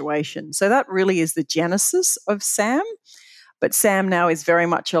situation? So that really is the genesis of Sam. But Sam now is very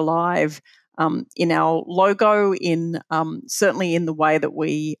much alive in our logo, certainly in the way that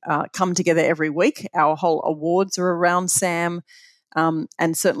we come together every week. Our whole awards are around Sam,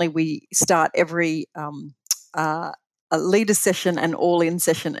 and certainly we start every a leader session and all-in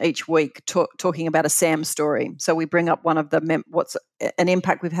session each week talking about a Sam story. So we bring up one of the what's an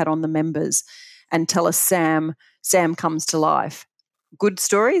impact we've had on the members and tell us Sam comes to life. Good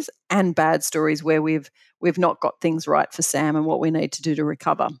stories and bad stories where we've not got things right for Sam and what we need to do to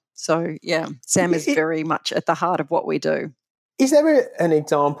recover. So, yeah, Sam is very much at the heart of what we do. Is there an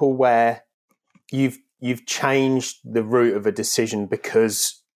example where you've changed the route of a decision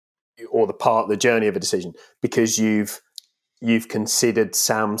or the journey of a decision because you've considered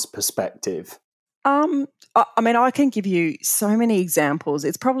Sam's perspective? I mean, I can give you so many examples.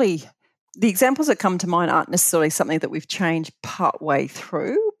 It's probably the examples that come to mind aren't necessarily something that we've changed part way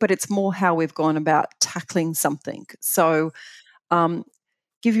through, but it's more how we've gone about tackling something. So,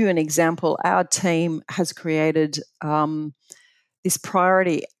 give you an example. Our team has created this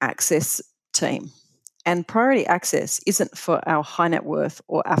priority access team. And priority access isn't for our high net worth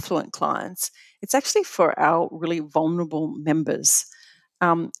or affluent clients. It's actually for our really vulnerable members.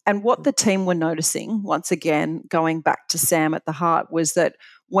 And what the team were noticing, once again, going back to Sam at the heart, was that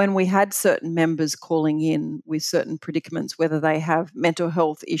when we had certain members calling in with certain predicaments, whether they have mental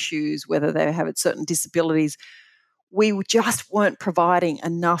health issues, whether they have certain disabilities, we just weren't providing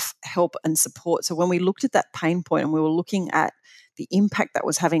enough help and support. So when we looked at that pain point and we were looking at the impact that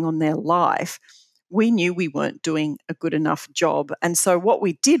was having on their life, we knew we weren't doing a good enough job. And so what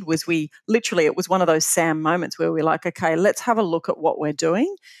we did was it was one of those Sam moments where we're like, okay, let's have a look at what we're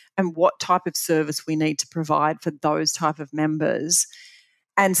doing and what type of service we need to provide for those type of members.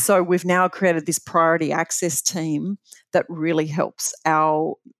 And so we've now created this priority access team that really helps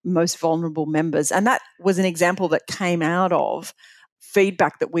our most vulnerable members. And that was an example that came out of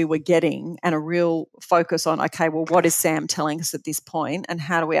feedback that we were getting and a real focus on, okay, well, what is Sam telling us at this point and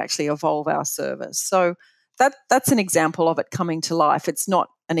how do we actually evolve our service? So that's an example of it coming to life. It's not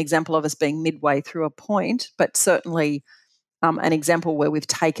an example of us being midway through a point, but certainly an example where we've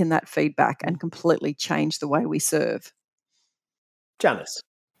taken that feedback and completely changed the way we serve. Janice.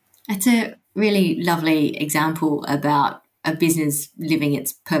 It's a really lovely example about a business living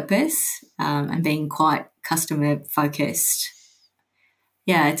its purpose and being quite customer focused.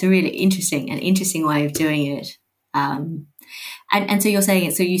 Yeah, it's a really interesting way of doing it. And so you're saying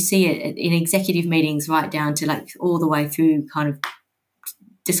it, so you see it in executive meetings right down to like all the way through kind of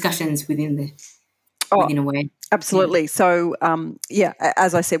discussions within a way. Absolutely. Yeah. So,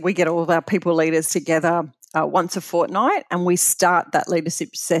 as I said, we get all of our people leaders together once a fortnight and we start that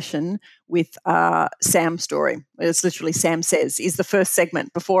leadership session with Sam's story. It's literally Sam Says is the first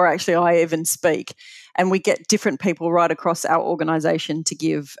segment before actually I even speak. And we get different people right across our organisation to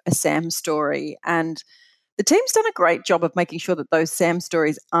give a Sam story. And the team's done a great job of making sure that those Sam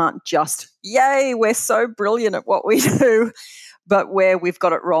stories aren't just, yay, we're so brilliant at what we do, but where we've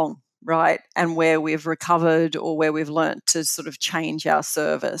got it wrong, right? And where we've recovered or where we've learnt to sort of change our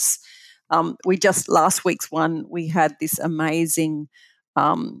service. Last week's one, we had this amazing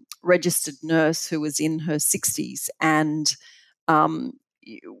registered nurse who was in her 60s and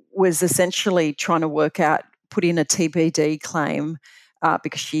was essentially trying to put in a TBD claim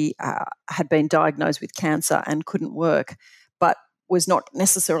because she had been diagnosed with cancer and couldn't work. But was not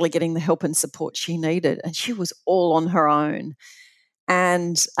necessarily getting the help and support she needed, and she was all on her own.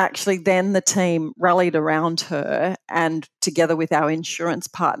 And actually then the team rallied around her and together with our insurance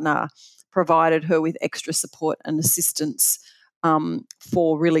partner provided her with extra support and assistance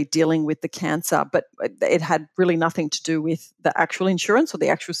for really dealing with the cancer. But it had really nothing to do with the actual insurance or the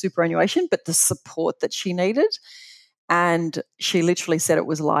actual superannuation, but the support that she needed. And she literally said it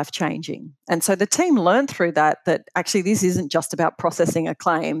was life-changing. And so the team learned through that actually this isn't just about processing a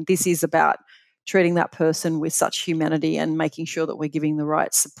claim. This is about treating that person with such humanity and making sure that we're giving the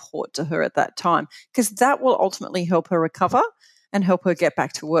right support to her at that time, because that will ultimately help her recover and help her get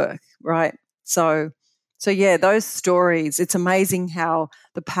back to work, right? So yeah, those stories, it's amazing how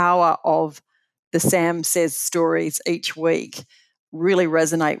the power of the Sam Says stories each week really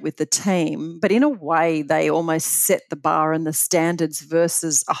resonate with the team, but in a way they almost set the bar and the standards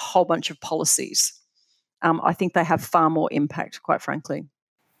versus a whole bunch of policies. I think they have far more impact, quite frankly.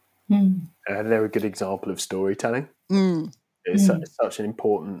 They're a good example of storytelling. It's such an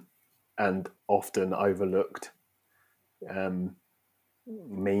important and often overlooked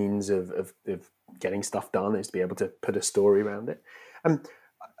means of getting stuff done, is to be able to put a story around it.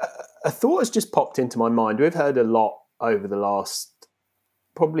 A thought has just popped into my mind. We've heard a lot over the last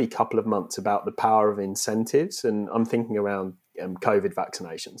probably couple of months about the power of incentives, and I'm thinking around COVID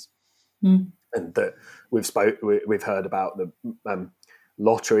vaccinations, and that we've heard about the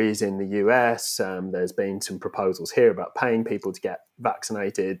lotteries in the US. There's been some proposals here about paying people to get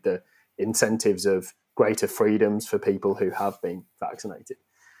vaccinated, the incentives of greater freedoms for people who have been vaccinated.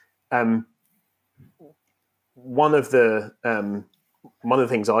 One of the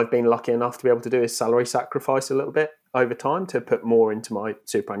things I've been lucky enough to be able to do is salary sacrifice a little bit over time to put more into my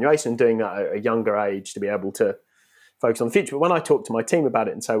superannuation, doing that at a younger age to be able to focus on the future. But when I talk to my team about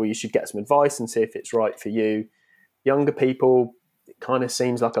it and say, well, you should get some advice and see if it's right for you, younger people, it kind of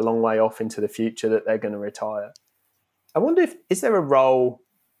seems like a long way off into the future that they're going to retire. I wonder is there a role,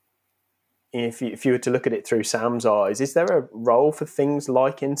 if you were to look at it through Sam's eyes, is there a role for things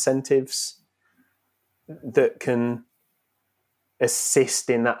like incentives that can assist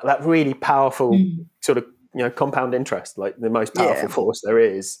in that really powerful sort of compound interest, like the most powerful force there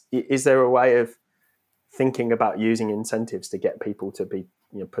is? Is there a way of thinking about using incentives to get people to be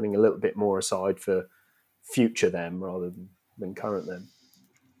putting a little bit more aside for future them rather than current them?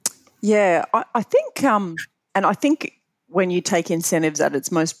 Yeah, I think, and I think when you take incentives at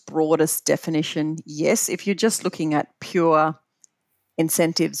its most broadest definition, yes. If you're just looking at pure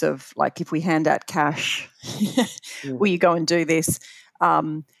incentives of, like, if we hand out cash, will you go and do this?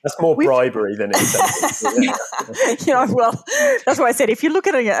 That's more bribery than incentives. Well, that's why I said if you look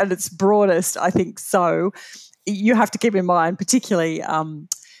at it at its broadest, I think so. You have to keep in mind, particularly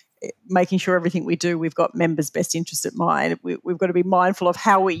making sure everything we do, we've got members' best interest at mind. We've got to be mindful of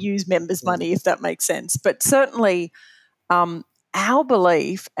how we use members' money, if that makes sense. But certainly our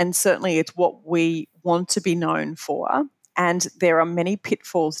belief, and certainly it's what we want to be known for, and there are many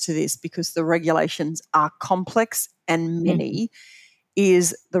pitfalls to this because the regulations are complex and many,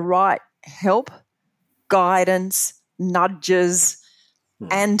 is the right help, guidance, nudges,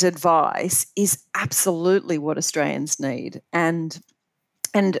 and advice is absolutely what Australians need. And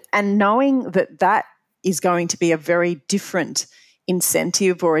knowing that is going to be a very different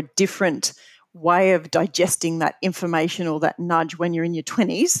incentive or a different way of digesting that information or that nudge when you're in your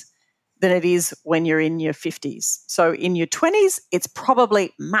 20s than it is when you're in your 50s. So in your 20s, it's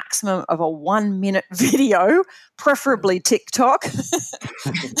probably maximum of a 1-minute video, preferably TikTok,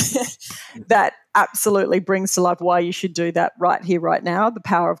 that absolutely brings to life why you should do that right here, right now, the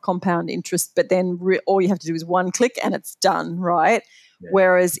power of compound interest. But then all you have to do is one click and it's done, right? Yeah.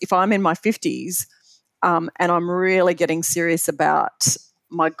 Whereas if I'm in my 50s and I'm really getting serious about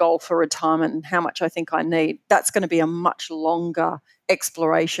my goal for retirement and how much I think I need, that's going to be a much longer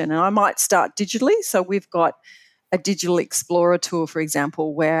exploration. And I might start digitally. So we've got a digital explorer tool, for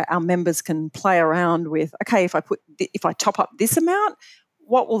example, where our members can play around with, okay, if I top up this amount,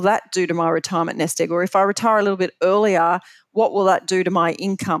 what will that do to my retirement nest egg? Or if I retire a little bit earlier, what will that do to my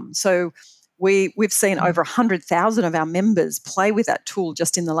income? So we've seen over 100,000 of our members play with that tool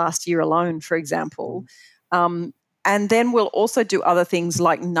just in the last year alone, for example. And then we'll also do other things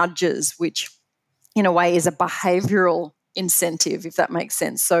like nudges, which in a way is a behavioural incentive, if that makes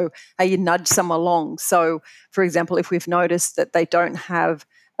sense. So how you nudge someone along. So, for example, if we've noticed that they don't have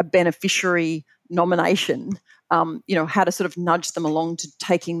a beneficiary nomination, how to sort of nudge them along to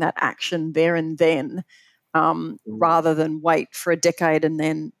taking that action there and then, rather than wait for a decade and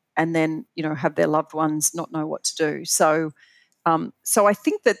then have their loved ones not know what to do. So I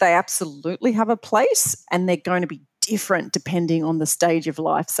think that they absolutely have a place, and they're going to be different depending on the stage of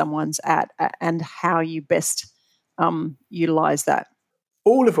life someone's at and how you best utilise that.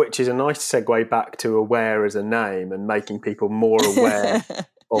 All of which is a nice segue back to aware as a name and making people more aware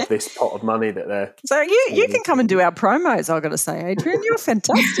of this pot of money that they're... So you can come and do our promos, I've got to say, Adrian. You're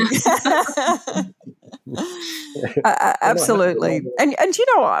fantastic. Absolutely. And you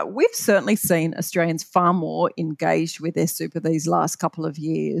know what? We've certainly seen Australians far more engaged with their super these last couple of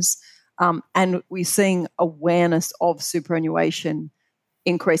years. And we're seeing awareness of superannuation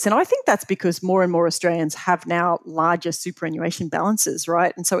increase. And I think that's because more and more Australians have now larger superannuation balances,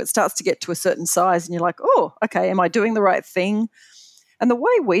 right? And so it starts to get to a certain size and you're like, oh, okay, am I doing the right thing? And the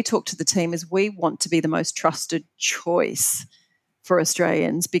way we talk to the team is we want to be the most trusted choice for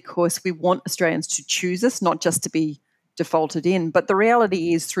Australians because we want Australians to choose us, not just to be defaulted in. But the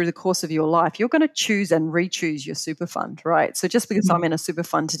reality is through the course of your life, you're going to choose and re-choose your super fund, right? So just because I'm in a super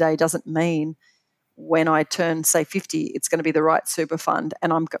fund today doesn't mean when I turn, say, 50, it's going to be the right super fund.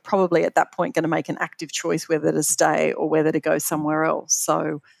 And I'm probably at that point going to make an active choice whether to stay or whether to go somewhere else.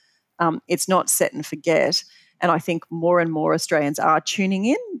 So it's not set and forget. And I think more and more Australians are tuning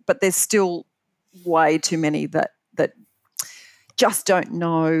in, but there's still way too many that just don't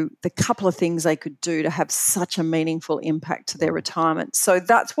know the couple of things they could do to have such a meaningful impact to their retirement. So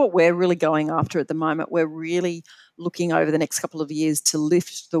that's what we're really going after at the moment. We're really looking over the next couple of years to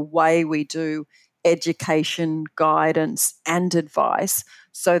lift the way we do education, guidance and advice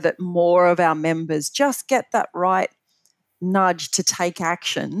so that more of our members just get that right nudge to take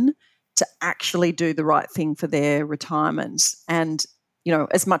action to actually do the right thing for their retirement. And, you know,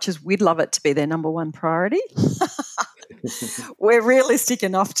 as much as we'd love it to be their number one priority, we're realistic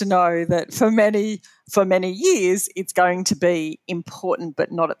enough to know that for many years it's going to be important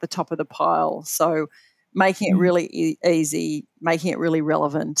but not at the top of the pile. So making it really easy, making it really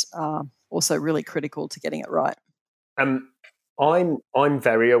relevant, also really critical to getting it right. I'm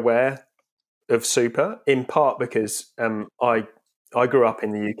very aware of super, in part because I grew up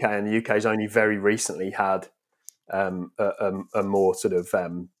in the UK, and the UK's only very recently had a more sort of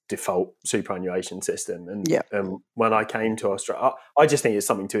default superannuation system. And when I came to Australia, I just think it's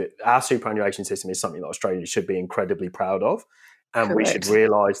something to it. Our superannuation system is something that Australia should be incredibly proud of. And Correct. We should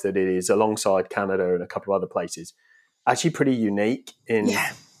realise that it is, alongside Canada and a couple of other places, actually pretty unique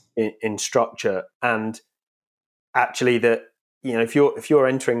in structure. And actually that, you know, if you're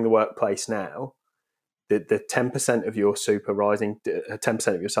entering the workplace now, the 10% of your super rising,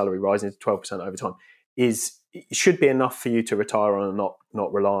 10% of your salary rising to 12% over time should be enough for you to retire on and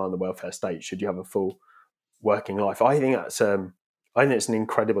not rely on the welfare state should you have a full working life. I think it's an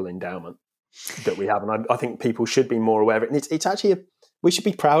incredible endowment that we have, and I think people should be more aware of it. And it's actually we should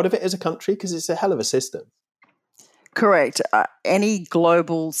be proud of it as a country because it's a hell of a system. Correct. Any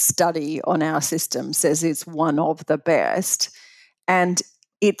global study on our system says it's one of the best, and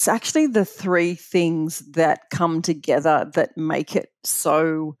it's actually the three things that come together that make it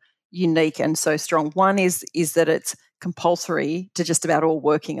so unique and so strong. One is that it's compulsory to just about all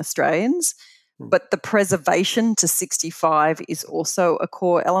working Australians, but the preservation to 65 is also a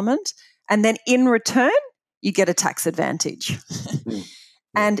core element. And then in return, you get a tax advantage.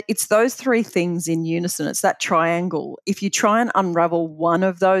 And it's those three things in unison. It's that triangle. If you try and unravel one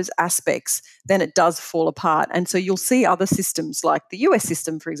of those aspects, then it does fall apart. And so you'll see other systems like the US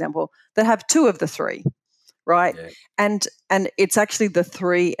system, for example, that have two of the three, right? Yeah. And it's actually the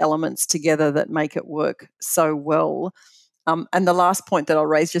three elements together that make it work so well. And the last point that I'll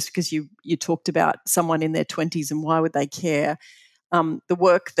raise, just because you talked about someone in their 20s and why would they care, the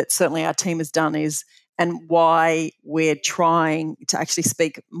work that certainly our team has done is, and why we're trying to actually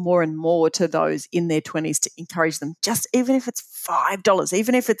speak more and more to those in their 20s to encourage them, just even if it's $5,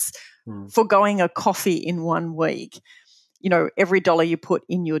 even if it's foregoing a coffee in 1 week, you know, every dollar you put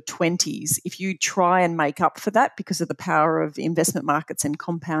in your 20s, if you try and make up for that because of the power of investment markets and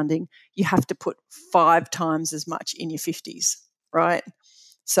compounding, you have to put 5 times as much in your 50s, right?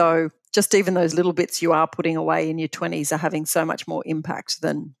 So just even those little bits you are putting away in your 20s are having so much more impact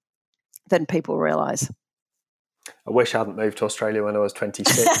than people realise. I wish I hadn't moved to Australia when I was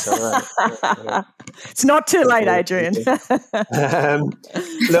 26. It's not too late, Adrian.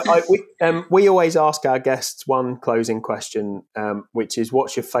 Look, we always ask our guests one closing question, which is,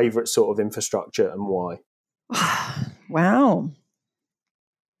 what's your favourite sort of infrastructure and why? Wow.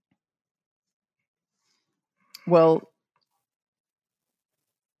 Well,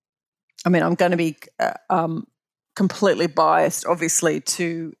 I mean, I'm going to be completely biased, obviously,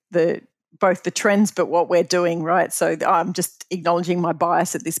 to both the trends, but what we're doing, right? So I'm just acknowledging my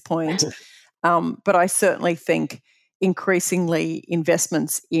bias at this point. But I certainly think increasingly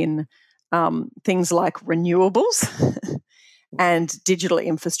investments in things like renewables and digital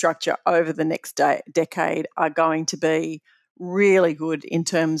infrastructure over the next decade are going to be really good in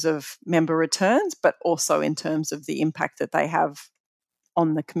terms of member returns, but also in terms of the impact that they have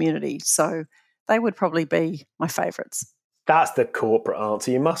on the community. So they would probably be my favourites. That's the corporate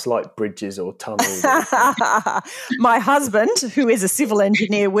answer. You must like bridges or tunnels. My husband, who is a civil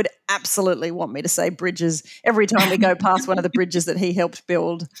engineer, would absolutely want me to say bridges every time we go past one of the bridges that he helped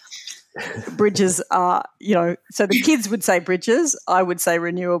build. Bridges are, so the kids would say bridges, I would say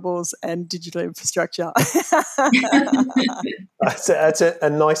renewables and digital infrastructure. That's a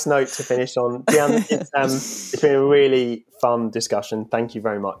nice note to finish on. Deanne, it's been a really fun discussion. Thank you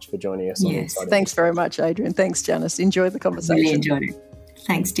very much for joining us. Yes. On Thanks very much, Adrian. Thanks, Janice. Enjoyed the conversation. Really enjoyed it.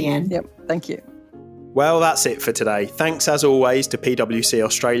 Thanks, Deanne. Yep, thank you. Well, that's it for today. Thanks, as always, to PwC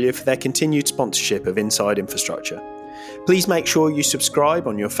Australia for their continued sponsorship of Inside Infrastructure. Please make sure you subscribe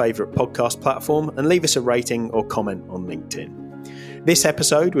on your favourite podcast platform and leave us a rating or comment on LinkedIn. This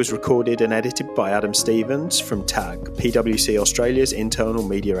episode was recorded and edited by Adam Stevens from TAG, PwC Australia's internal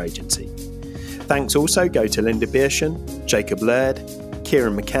media agency. Thanks also go to Linda Bierschen, Jacob Laird,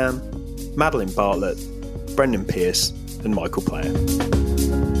 Kieran McCann, Madeline Bartlett, Brendan Pearce and Michael Player.